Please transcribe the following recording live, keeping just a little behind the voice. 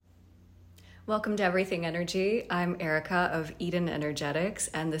Welcome to Everything Energy. I'm Erica of Eden Energetics,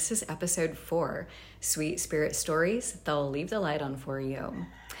 and this is episode 4, Sweet Spirit Stories That'll Leave the Light On For You.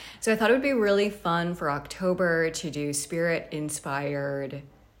 So I thought it would be really fun for October to do spirit-inspired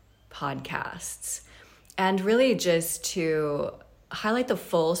podcasts, and really just to highlight the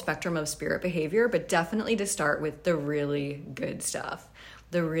full spectrum of spirit behavior, but definitely to start with the really good stuff.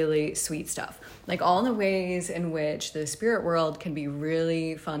 The really sweet stuff, like all the ways in which the spirit world can be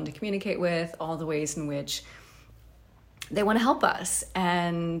really fun to communicate with, all the ways in which they want to help us.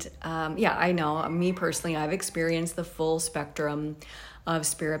 And I know, me personally, I've experienced the full spectrum of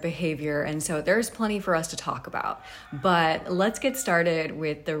spirit behavior, and so there's plenty for us to talk about. But let's get started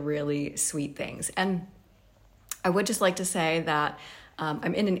with the really sweet things. And I would just like to say that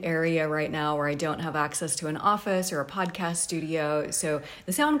I'm in an area right now where I don't have access to an office or a podcast studio, so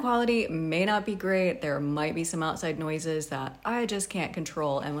the sound quality may not be great. There might be some outside noises that I just can't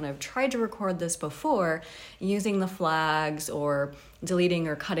control. And when I've tried to record this before, using the flags or deleting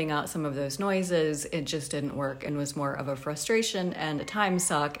or cutting out some of those noises, it just didn't work and was more of a frustration and a time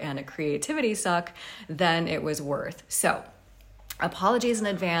suck and a creativity suck than it was worth. So apologies in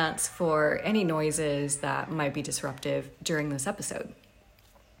advance for any noises that might be disruptive during this episode.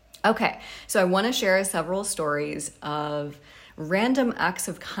 Okay, so I want to share several stories of random acts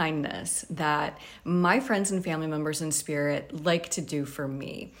of kindness that my friends and family members in spirit like to do for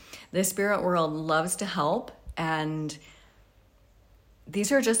me. The spirit world loves to help, and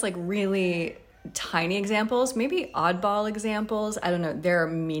these are just like really tiny examples, maybe oddball examples. I don't know. They're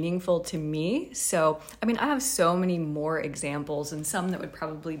meaningful to me. So, I have so many more examples and some that would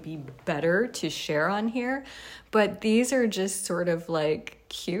probably be better to share on here, but these are just sort of like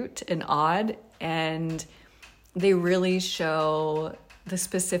cute and odd, and they really show the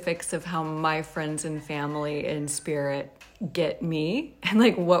specifics of how my friends and family in spirit get me and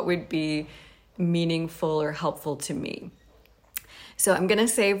like what would be meaningful or helpful to me. So I'm going to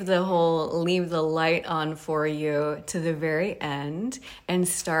save the whole leave the light on for you to the very end and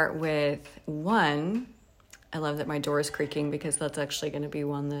start with one. I love that my door is creaking because that's actually going to be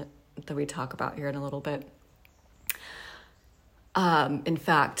one that we talk about here in a little bit. In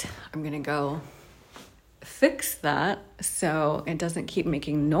fact, I'm going to go fix that so it doesn't keep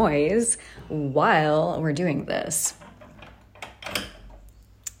making noise while we're doing this.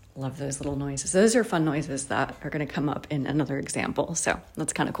 Love those little noises. Those are fun noises that are going to come up in another example. So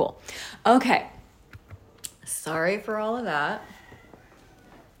that's kind of cool. Okay. Sorry for all of that.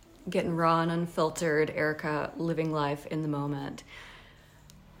 Getting raw and unfiltered, Erica living life in the moment.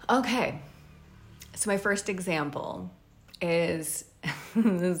 Okay. So my first example is,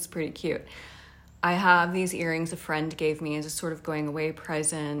 this is pretty cute. I have these earrings a friend gave me as a sort of going away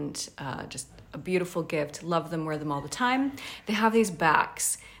present, just a beautiful gift. Love them, wear them all the time. They have these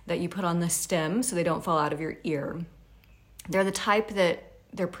backs that you put on the stem so they don't fall out of your ear. They're the type that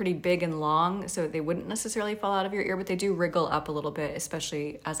they're pretty big and long, so they wouldn't necessarily fall out of your ear, but they do wriggle up a little bit,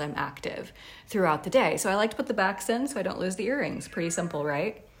 especially as I'm active throughout the day. So I like to put the backs in so I don't lose the earrings. Pretty simple,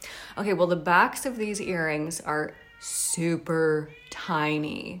 right? Okay, well, the backs of these earrings are super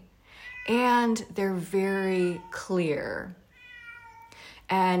tiny and they're very clear.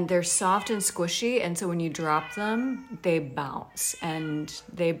 And they're soft and squishy, and so when you drop them, they bounce. And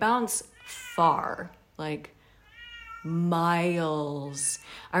they bounce far, like miles.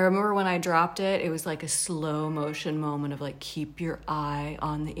 I remember when I dropped it, it was like a slow motion moment of like, keep your eye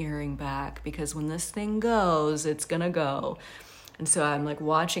on the earring back, because when this thing goes, it's gonna go. And so I'm like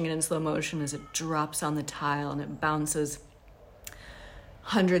watching it in slow motion as it drops on the tile and it bounces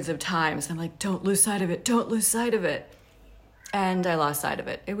hundreds of times. I'm like, don't lose sight of it, don't lose sight of it. And I lost sight of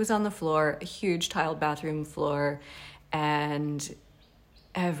it. It was on the floor, a huge tiled bathroom floor, and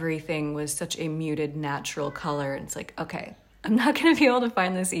everything was such a muted, natural color. And it's like, okay, I'm not going to be able to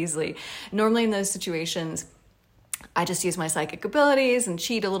find this easily. Normally in those situations, I just use my psychic abilities and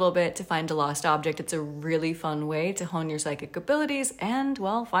cheat a little bit to find a lost object. It's a really fun way to hone your psychic abilities and,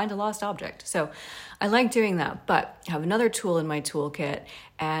 well, find a lost object. So I like doing that, but I have another tool in my toolkit,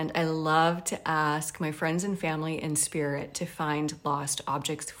 and I love to ask my friends and family in spirit to find lost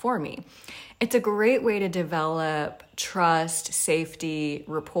objects for me. It's a great way to develop trust, safety,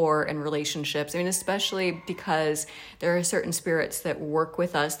 rapport, and relationships. Especially because there are certain spirits that work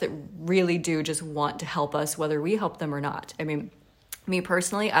with us that really do just want to help us, whether we help them or not. Me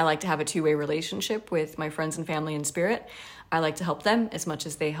personally, I like to have a two-way relationship with my friends and family in spirit. I like to help them as much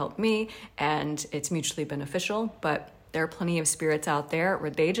as they help me, and it's mutually beneficial. But there are plenty of spirits out there where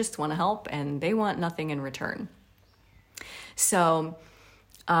they just want to help and they want nothing in return. So,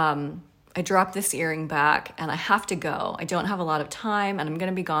 I dropped this earring back and I have to go. I don't have a lot of time and I'm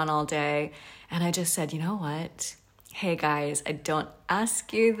going to be gone all day. And I just said, you know what? Hey guys, I don't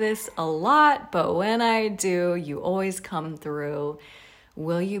ask you this a lot, but when I do, you always come through.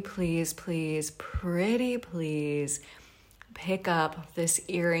 Will you please, pretty please, pick up this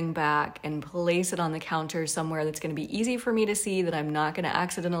earring back and place it on the counter somewhere that's going to be easy for me to see, that I'm not going to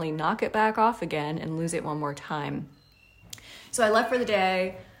accidentally knock it back off again and lose it one more time. So I left for the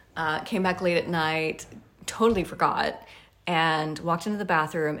day, came back late at night, totally forgot, and walked into the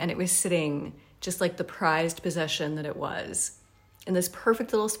bathroom, and it was sitting just like the prized possession that it was, in this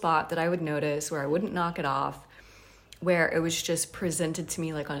perfect little spot that I would notice, where I wouldn't knock it off, where it was just presented to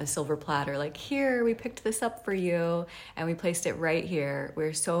me like on a silver platter, like, here, we picked this up for you, and we placed it right here.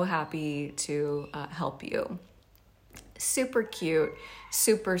 We're so happy to help you. Super cute,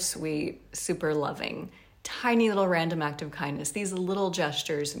 super sweet, super loving. Tiny little random act of kindness. These little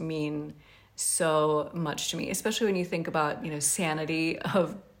gestures mean so much to me, especially when you think about, sanity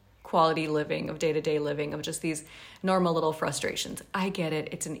of quality living, of day-to-day living, of just these normal little frustrations. I get it.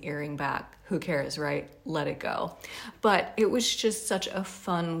 It's an earring back. Who cares, right? Let it go. But it was just such a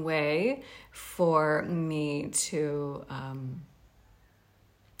fun way for me to,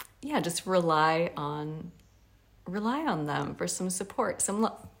 just rely on them for some support, some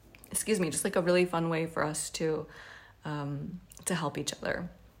love. Just like a really fun way for us to help each other.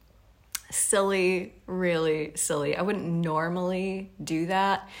 Silly, really silly. I wouldn't normally do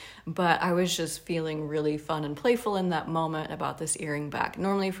that, but I was just feeling really fun and playful in that moment about this earring back.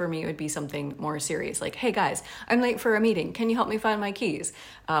 Normally for me, it would be something more serious, like, hey guys, I'm late for a meeting. Can you help me find my keys?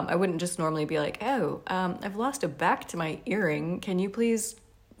 I wouldn't just normally be like, I've lost a back to my earring. Can you please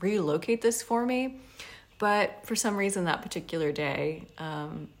relocate this for me? But for some reason that particular day,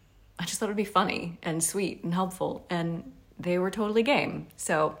 I just thought it'd be funny and sweet and helpful, and they were totally game.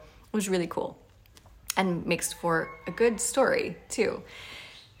 So it was really cool and makes for a good story too.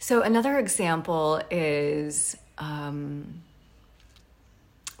 So another example is, I'm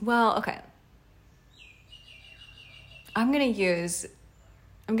gonna use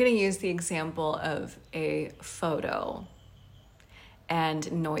the example of a photo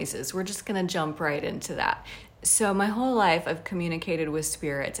and noises. We're just gonna jump right into that. So my whole life I've communicated with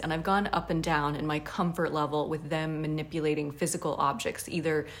spirits, and I've gone up and down in my comfort level with them manipulating physical objects,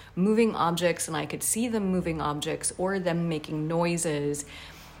 either moving objects and I could see them moving objects, or them making noises,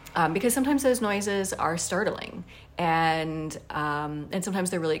 because sometimes those noises are startling, and sometimes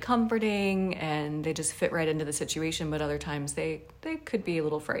they're really comforting and they just fit right into the situation, but other times they could be a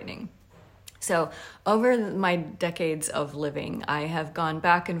little frightening. So over my decades of living, I have gone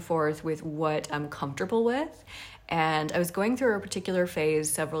back and forth with what I'm comfortable with. And I was going through a particular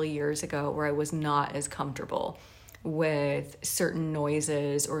phase several years ago where I was not as comfortable with certain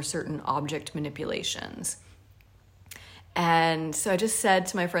noises or certain object manipulations. And so I just said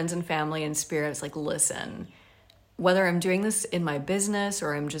to my friends and family and spirits, like, listen, whether I'm doing this in my business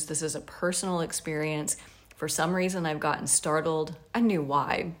or this is a personal experience, for some reason, I've gotten startled. I knew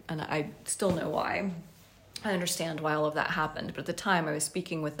why, and I still know why. I understand why all of that happened. But at the time I was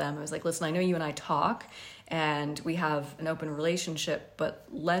speaking with them, I was like, listen, I know you and I talk, and we have an open relationship, but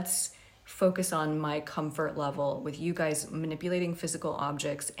let's focus on my comfort level with you guys manipulating physical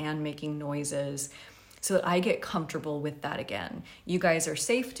objects and making noises so that I get comfortable with that again. You guys are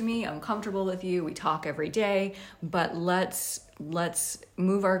safe to me. I'm comfortable with you. We talk every day, but let's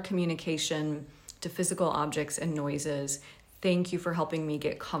move our communication to physical objects and noises. Thank you for helping me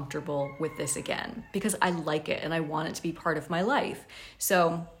get comfortable with this again, because I like it and I want it to be part of my life.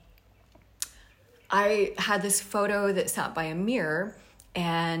 So I had this photo that sat by a mirror,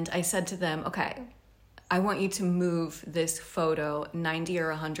 and I said to them, okay, I want you to move this photo 90 or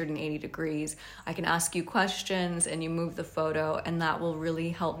 180 degrees. I can ask you questions and you move the photo, and that will really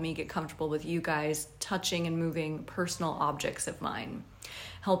help me get comfortable with you guys touching and moving personal objects of mine,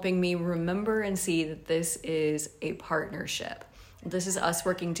 helping me remember and see that this is a partnership. This is us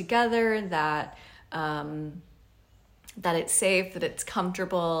working together, that it's safe, that it's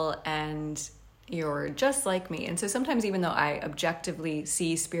comfortable, and you're just like me. And so sometimes, even though I objectively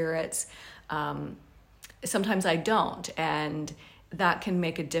see spirits, sometimes I don't, and that can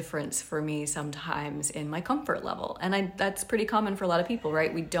make a difference for me sometimes in my comfort level. And that's pretty common for a lot of people,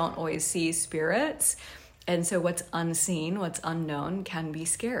 right? We don't always see spirits, and so what's unseen, what's unknown can be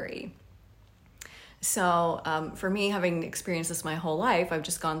scary. So for me, having experienced this my whole life, I've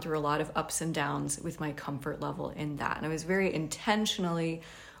just gone through a lot of ups and downs with my comfort level in that. And I was very intentionally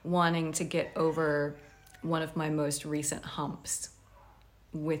wanting to get over one of my most recent humps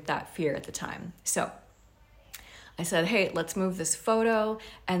with that fear at the time. So I said, hey, let's move this photo.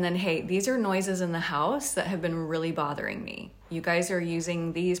 And then, hey, these are noises in the house that have been really bothering me. You guys are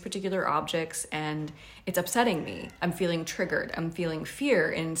using these particular objects and it's upsetting me. I'm feeling triggered. I'm feeling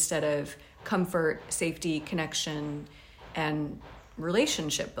fear instead of comfort, safety, connection, and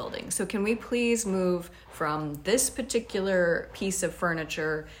relationship building. So can we please move from this particular piece of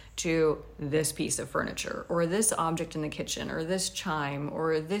furniture to this piece of furniture, or this object in the kitchen, or this chime,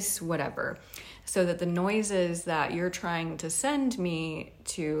 or this whatever, so that the noises that you're trying to send me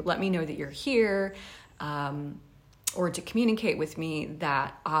to let me know that you're here, or to communicate with me,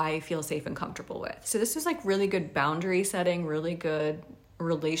 that I feel safe and comfortable with. So this is like really good boundary setting, really good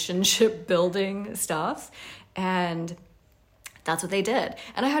relationship building stuff. And that's what they did.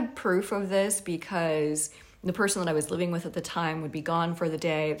 And I had proof of this because the person that I was living with at the time would be gone for the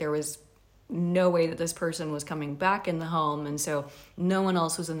day. There was no way that this person was coming back in the home. And so no one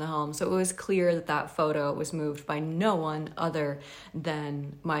else was in the home. So it was clear that that photo was moved by no one other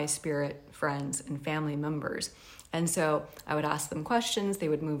than my spirit friends and family members. And so I would ask them questions. They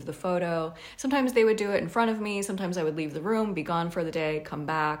would move the photo. Sometimes they would do it in front of me. Sometimes I would leave the room, be gone for the day, come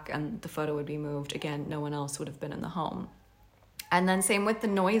back, and the photo would be moved. Again, no one else would have been in the home. And then same with the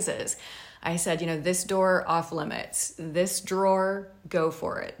noises. I said, this door off limits. This drawer, go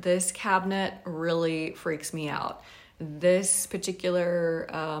for it. This cabinet really freaks me out. This particular,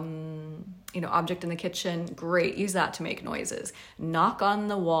 object in the kitchen, great. Use that to make noises. Knock on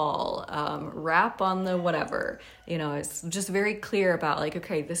the wall, rap on the whatever. It's just very clear about like,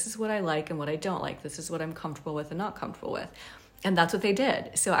 okay, this is what I like and what I don't like. This is what I'm comfortable with and not comfortable with. And that's what they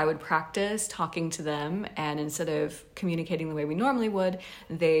did. So I would practice talking to them, and instead of communicating the way we normally would,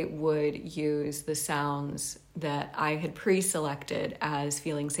 they would use the sounds that I had pre-selected as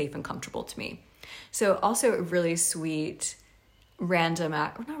feeling safe and comfortable to me. So also a really sweet random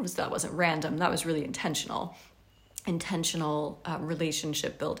act. That wasn't random. That was really intentional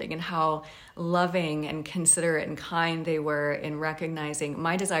relationship building, and how loving and considerate and kind they were in recognizing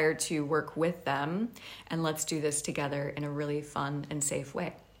my desire to work with them, and let's do this together in a really fun and safe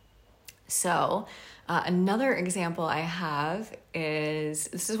way. So another example I have is,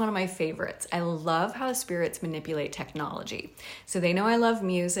 this is one of my favorites. I love how spirits manipulate technology. So they know I love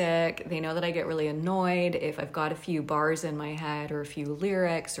music. They know that I get really annoyed if I've got a few bars in my head, or a few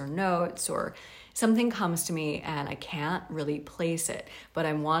lyrics or notes, or something comes to me and I can't really place it, but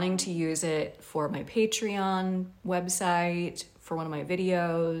I'm wanting to use it for my Patreon website, for one of my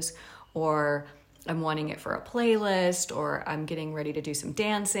videos, or I'm wanting it for a playlist, or I'm getting ready to do some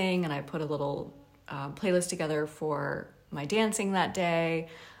dancing and I put a little playlist together for my dancing that day,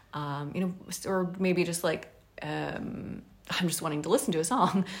 or maybe just like I'm just wanting to listen to a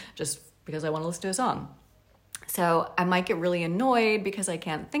song just because I want to listen to a song. So I might get really annoyed because I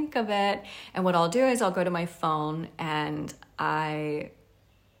can't think of it. And what I'll do is I'll go to my phone, and I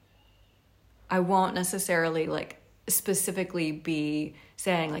won't necessarily like specifically be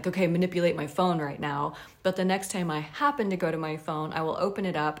saying like, okay, manipulate my phone right now. But the next time I happen to go to my phone, I will open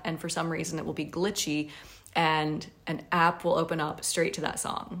it up, and for some reason it will be glitchy and an app will open up straight to that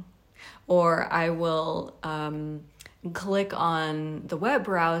song. Or I will click on the web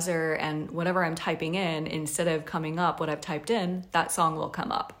browser, and whatever I'm typing in, instead of coming up what I've typed in, that song will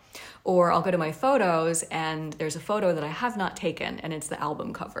come up. Or I'll go to my photos and there's a photo that I have not taken and it's the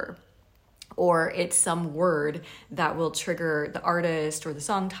album cover. Or it's some word that will trigger the artist or the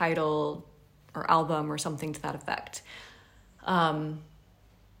song title or album or something to that effect.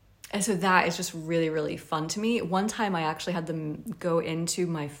 And so that is just really, really fun to me. One time I actually had them go into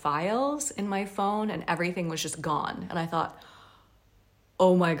my files in my phone and everything was just gone. And I thought,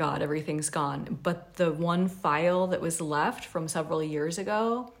 oh my God, everything's gone. But the one file that was left from several years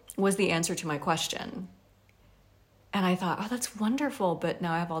ago was the answer to my question. And I thought, oh, that's wonderful. But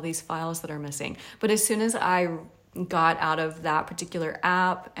now I have all these files that are missing. But as soon as I got out of that particular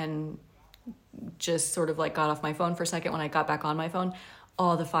app and just sort of like got off my phone for a second, when I got back on my phone,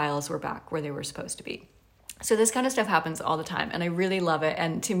 all the files were back where they were supposed to be. So this kind of stuff happens all the time, and I really love it.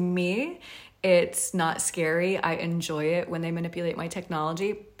 And to me, it's not scary. I enjoy it when they manipulate my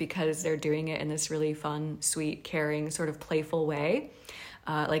technology because they're doing it in this really fun, sweet, caring, sort of playful way.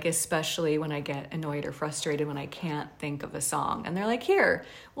 Like especially when I get annoyed or frustrated when I can't think of a song. And they're like, here,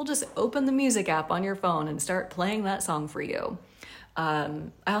 we'll just open the music app on your phone and start playing that song for you.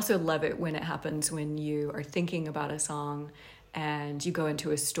 I also love it when it happens when you are thinking about a song and you go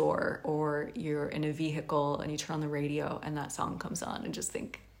into a store or you're in a vehicle and you turn on the radio and that song comes on,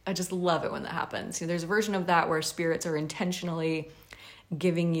 and I just love it when that happens. There's a version of that where spirits are intentionally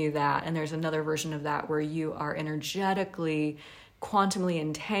giving you that, and there's another version of that where you are energetically quantumly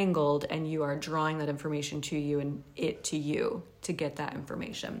entangled, and you are drawing that information to you and it to you to get that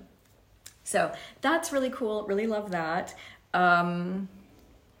information. So that's really cool. Really love that.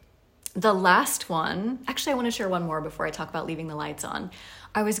 The last one, actually, I want to share one more before I talk about leaving the lights on.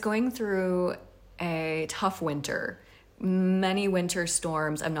 I was going through a tough winter, many winter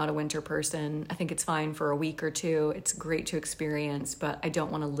storms. I'm not a winter person. I think it's fine for a week or two. It's great to experience, but I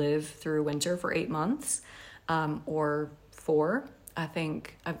don't want to live through winter for 8 months or 4. I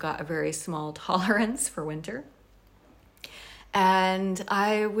think I've got a very small tolerance for winter. And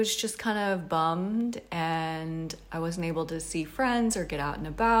I was just kind of bummed, and I wasn't able to see friends or get out and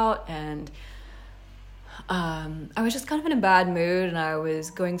about, and I was just kind of in a bad mood, and I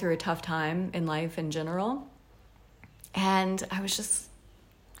was going through a tough time in life in general. And I was just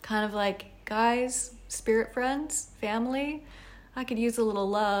kind of like, guys, spirit friends, family, I could use a little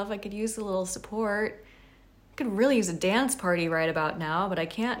love. I could use a little support. I could really use a dance party right about now, but I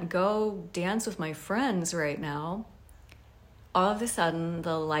can't go dance with my friends right now. All of a sudden,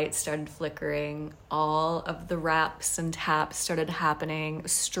 the lights started flickering. All of the raps and taps started happening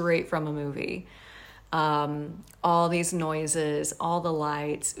straight from a movie. All these noises, all the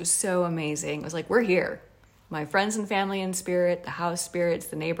lights. It was so amazing. It was like, we're here. My friends and family in spirit, the house spirits,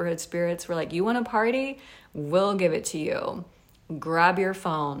 the neighborhood spirits were like, you want a party? We'll give it to you. Grab your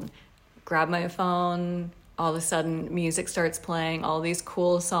phone. Grab my phone. All of a sudden, music starts playing, all these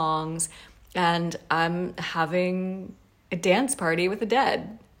cool songs, and I'm having a dance party with the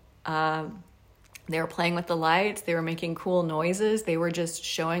dead. They were playing with the lights. They were making cool noises. They were just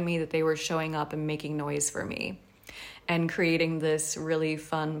showing me that they were showing up and making noise for me and creating this really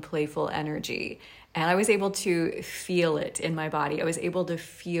fun, playful energy. And I was able to feel it in my body. I was able to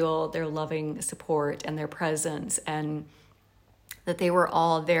feel their loving support and their presence, and that they were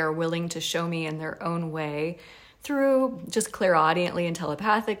all there willing to show me in their own way through just clairaudiently and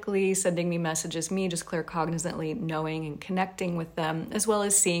telepathically, sending me messages, me just claircognizantly knowing and connecting with them, as well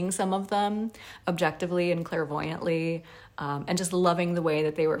as seeing some of them objectively and clairvoyantly, and just loving the way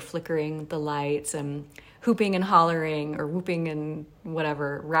that they were flickering the lights and hooping and hollering, or whooping and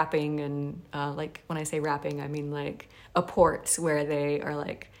whatever, rapping. And like when I say rapping, I mean like apports, where they are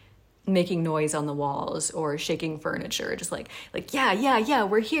like making noise on the walls or shaking furniture, just like yeah,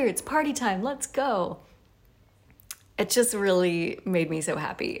 we're here, it's party time, let's go. It just really made me so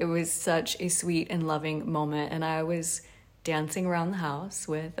happy. It was such a sweet and loving moment, and I was dancing around the house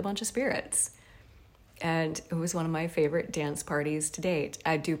with a bunch of spirits, and it was one of my favorite dance parties to date.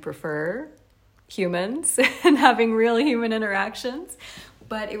 I do prefer humans and having real human interactions,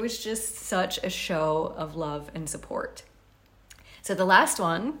 but it was just such a show of love and support. So the last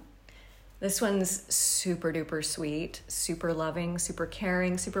one, this one's super duper sweet, super loving, super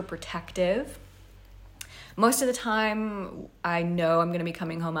caring, super protective. Most of the time, I know I'm going to be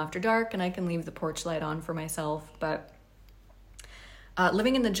coming home after dark and I can leave the porch light on for myself, but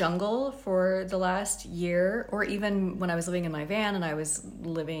living in the jungle for the last year, or even when I was living in my van and I was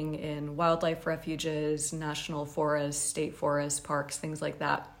living in wildlife refuges, national forests, state forests, parks, things like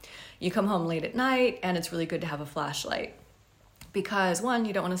that, you come home late at night and it's really good to have a flashlight. Because 1,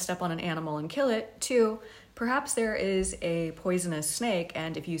 you don't want to step on an animal and kill it. 2, perhaps there is a poisonous snake,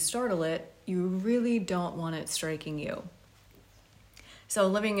 and if you startle it, you really don't want it striking you. So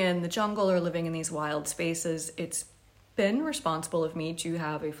living in the jungle or living in these wild spaces, it's been responsible of me to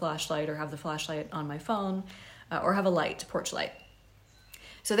have a flashlight or have the flashlight on my phone or have a light, porch light.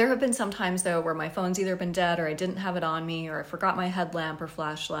 So there have been some times though where my phone's either been dead or I didn't have it on me, or I forgot my headlamp or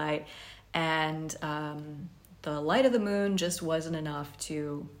flashlight, and the light of the moon just wasn't enough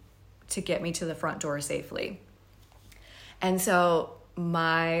to get me to the front door safely. And so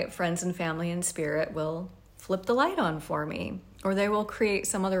my friends and family in spirit will flip the light on for me, or they will create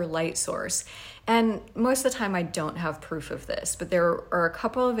some other light source. And most of the time I don't have proof of this, but there are a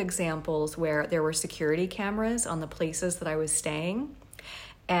couple of examples where there were security cameras on the places that I was staying,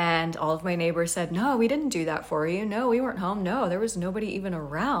 and all of my neighbors said, no, we didn't do that for you. No, we weren't home. No, there was nobody even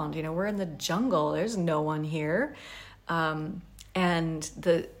around. You know, we're in the jungle. There's no one here. And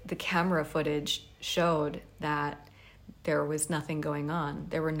the camera footage showed that there was nothing going on.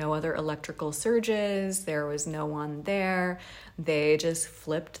 There were no other electrical surges. There was no one there. They just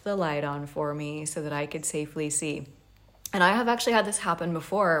flipped the light on for me so that I could safely see. And I have actually had this happen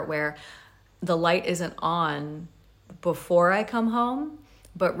before where the light isn't on before I come home,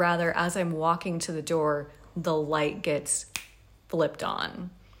 but rather as I'm walking to the door, the light gets flipped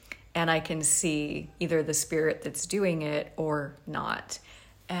on. And I can see either the spirit that's doing it or not.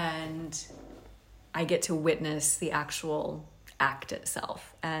 And I get to witness the actual act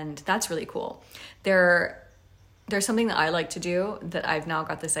itself. And that's really cool. There there's something that I like to do that I've now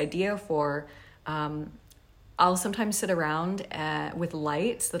got this idea for. I'll sometimes sit around with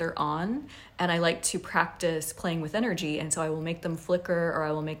lights that are on, and I like to practice playing with energy. And so I will make them flicker, or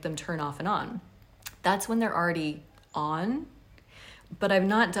I will make them turn off and on. That's when they're already on, but I've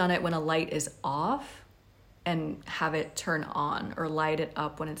not done it when a light is off and have it turn on, or light it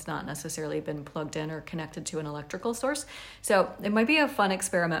up when it's not necessarily been plugged in or connected to an electrical source. So it might be a fun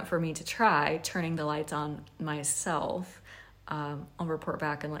experiment for me to try turning the lights on myself. I'll report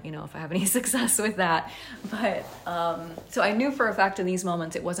back and let you know if I have any success with that. But so I knew for a fact in these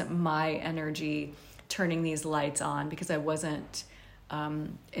moments it wasn't my energy turning these lights on, because I wasn't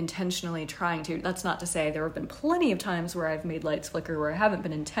intentionally trying to. That's not to say there have been plenty of times where I've made lights flicker where I haven't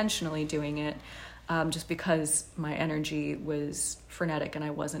been intentionally doing it, just because my energy was frenetic and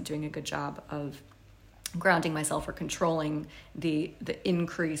I wasn't doing a good job of grounding myself or controlling the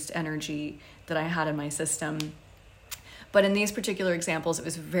increased energy that I had in my system. But in these particular examples, it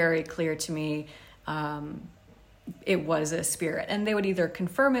was very clear to me it was a spirit. And they would either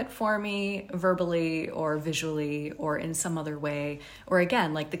confirm it for me verbally or visually or in some other way. Or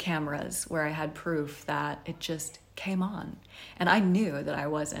again, like the cameras, where I had proof that it just came on. And I knew that I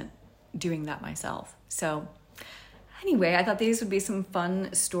wasn't doing that myself. So anyway, I thought these would be some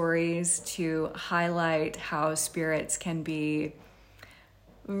fun stories to highlight how spirits can be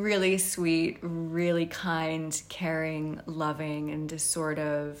really sweet, really kind, caring, loving, and to sort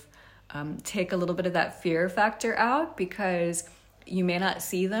of take a little bit of that fear factor out, because you may not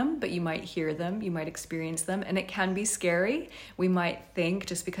see them, but you might hear them, you might experience them, and it can be scary. We might think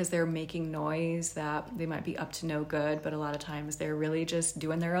just because they're making noise that they might be up to no good, but a lot of times they're really just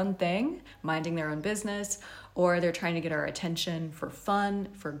doing their own thing, minding their own business, or they're trying to get our attention for fun,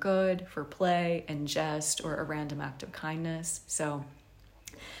 for good, for play and jest, or a random act of kindness. So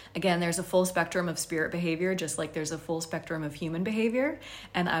again, there's a full spectrum of spirit behavior, just like there's a full spectrum of human behavior,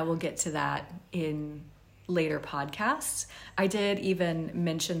 and I will get to that in later podcasts. I did even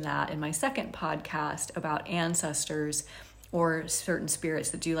mention that in my second podcast about ancestors or certain spirits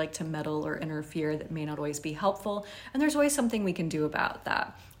that do like to meddle or interfere that may not always be helpful, and there's always something we can do about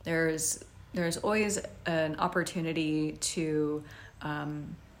that. There's always an opportunity to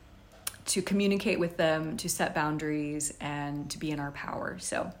communicate with them, to set boundaries, and to be in our power.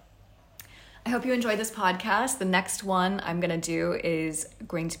 So I hope you enjoyed this podcast. The next one I'm going to do is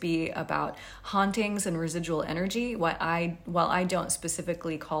going to be about hauntings and residual energy. While I don't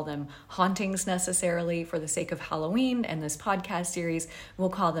specifically call them hauntings necessarily, for the sake of Halloween and this podcast series, we'll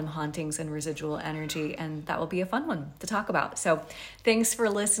call them hauntings and residual energy, and that will be a fun one to talk about. So thanks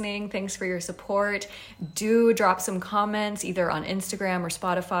for listening. Thanks for your support. Do drop some comments either on Instagram or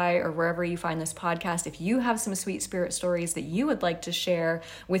Spotify or wherever you find this podcast if you have some sweet spirit stories that you would like to share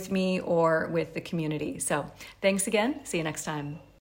with me or with the community. So thanks again. See you next time.